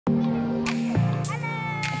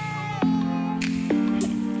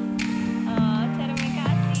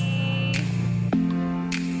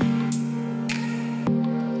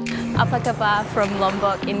Apa kabar from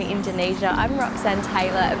Lombok in Indonesia. I'm Roxanne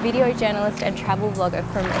Taylor, a video journalist and travel vlogger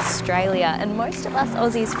from Australia, and most of us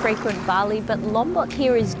Aussies frequent Bali, but Lombok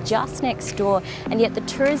here is just next door, and yet the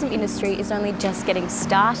tourism industry is only just getting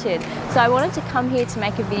started. So I wanted to come here to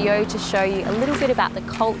make a video to show you a little bit about the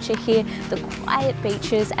culture here, the quiet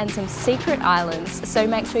beaches and some secret islands. So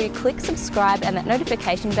make sure you click subscribe and that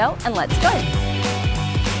notification bell, and let's go.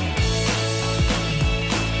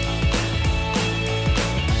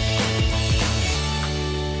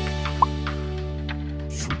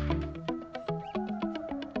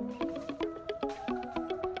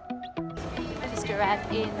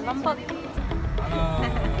 Arrived in Lombok.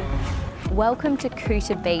 Welcome to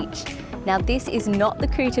Kuta Beach. Now this is not the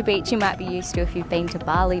Kuta Beach you might be used to if you've been to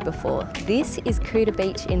Bali before. This is Kuta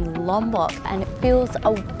Beach in Lombok, and it feels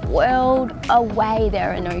a world away.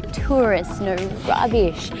 There are no tourists, no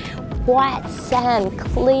rubbish. White sand,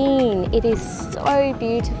 clean. It is so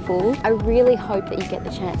beautiful. I really hope that you get the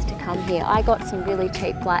chance to come here. I got some really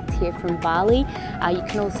cheap flights here from Bali. You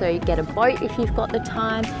can also get a boat if you've got the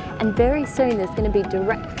time. And very soon there's going to be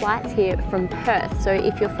direct flights here from Perth. So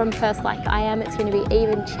if you're from Perth like I am, it's going to be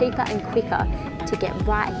even cheaper and quicker to get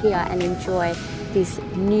right here and enjoy this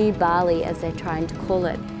new Bali, as they're trying to call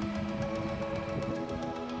it.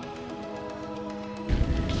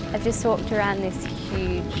 I've just walked around this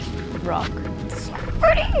huge rock. It's so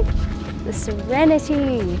pretty! The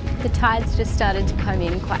serenity. The tide's just started to come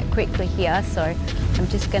in quite quickly here, so I'm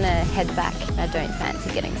just gonna head back. I don't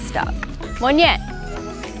fancy getting stuck. Monyet!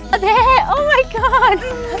 Oh, there! Oh my god!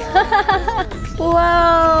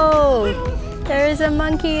 Whoa! There is a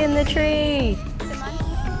monkey in the tree. It's a monkey?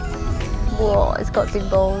 Whoa, it's got big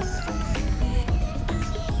balls.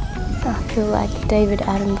 I feel like David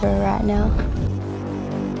Attenborough right now.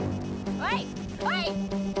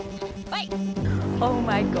 Oh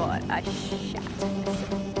my god, I shat.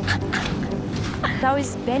 I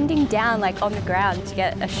was bending down like on the ground to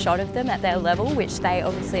get a shot of them at their level, which they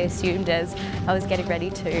obviously assumed as I was getting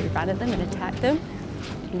ready to run at them and attack them.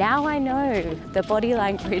 Now I know the body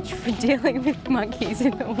language for dealing with monkeys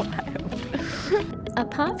in the wild.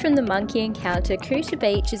 Apart from the monkey encounter, Kuta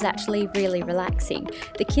Beach is actually really relaxing.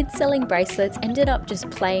 The kids selling bracelets ended up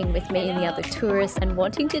just playing with me and the other tourists and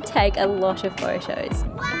wanting to take a lot of photos.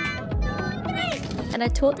 And I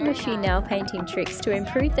taught them a few nail painting tricks to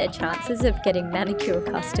improve their chances of getting manicure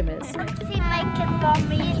customers. She make it for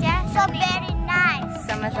me, so very nice.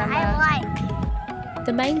 I like.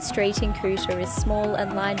 The main street in Kuta is small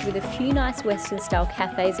and lined with a few nice Western style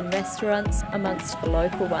cafes and restaurants amongst the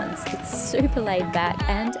local ones. It's super laid back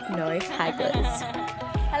and no paglers.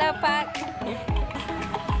 Hello, Pak.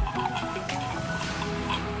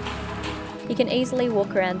 You can easily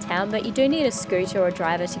walk around town, but you do need a scooter or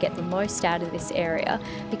driver to get the most out of this area,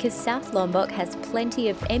 because South Lombok has plenty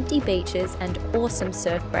of empty beaches and awesome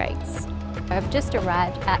surf breaks. I've just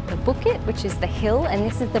arrived at the Bukit, which is the hill, and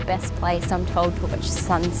this is the best place, I'm told, to watch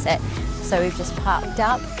sunset. So we've just parked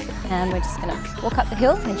up and we're just going to walk up the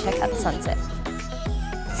hill and check out the sunset.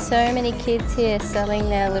 So many kids here selling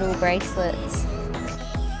their little bracelets.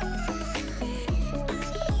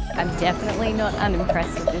 I'm definitely not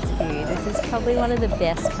unimpressed with this view. This is probably one of the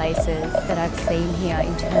best places that I've seen here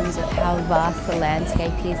in terms of how vast the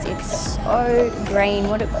landscape is. It's so green.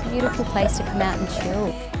 What a beautiful place to come out and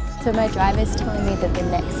chill. So my driver's telling me that the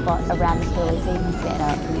next spot around the hill is even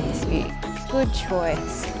better than this view. Good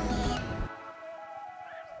choice.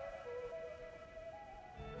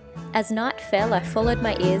 As night fell, I followed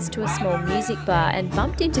my ears to a small music bar and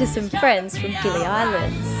bumped into some friends from Gili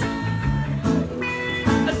Islands.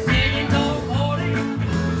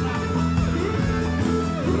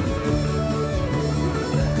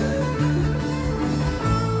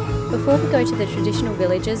 Before we go to the traditional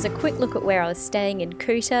villages, a quick look at where I was staying in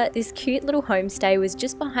Kuta. This cute little homestay was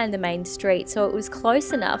just behind the main street, so it was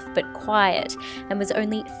close enough but quiet, and was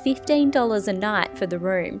only $15 a night for the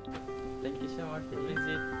room. Thank you so much for the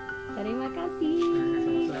visit. Terima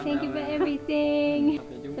kasih. Thank you for everything.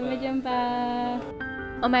 Sampai jumpa.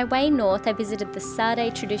 On my way north, I visited the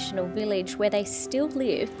Sade traditional village, where they still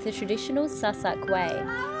live the traditional Sasak way.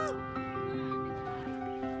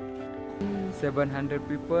 700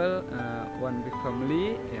 people, one big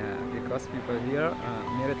family, because people here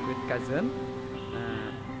married with cousin,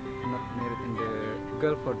 not married in the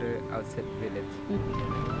girl for the outside village.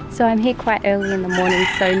 So I'm here quite early in the morning,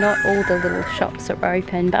 so not all the little shops are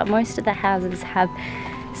open, but most of the houses have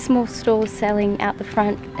small stalls selling out the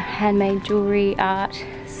front, handmade jewellery, art,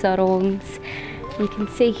 sarongs. You can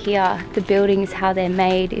see here the buildings, how they're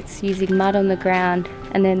made. It's using mud on the ground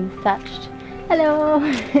and then thatched. Hello!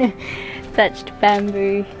 Thatched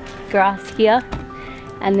bamboo grass here,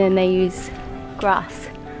 and then they use grass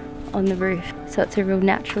on the roof. So it's a real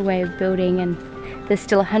natural way of building, and there's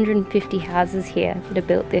still 150 houses here that are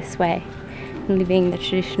built this way and living the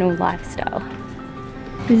traditional lifestyle.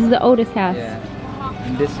 This is the oldest house. Yeah.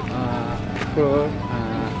 And this floor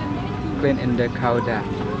clean in the cow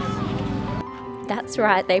dung. That's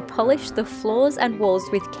right, they polish the floors and walls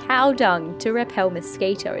with cow dung to repel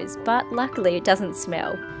mosquitoes, but luckily it doesn't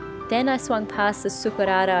smell. Then I swung past the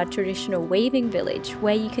Sukarara traditional weaving village,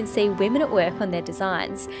 where you can see women at work on their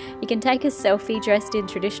designs. You can take a selfie dressed in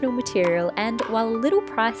traditional material, and while a little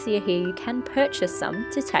pricier here, you can purchase some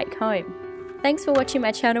to take home. Thanks for watching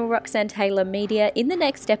my channel, Roxanne Taylor Media. In the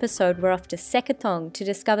next episode, we're off to Seketong to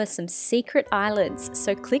discover some secret islands,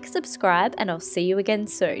 so click subscribe and I'll see you again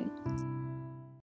soon.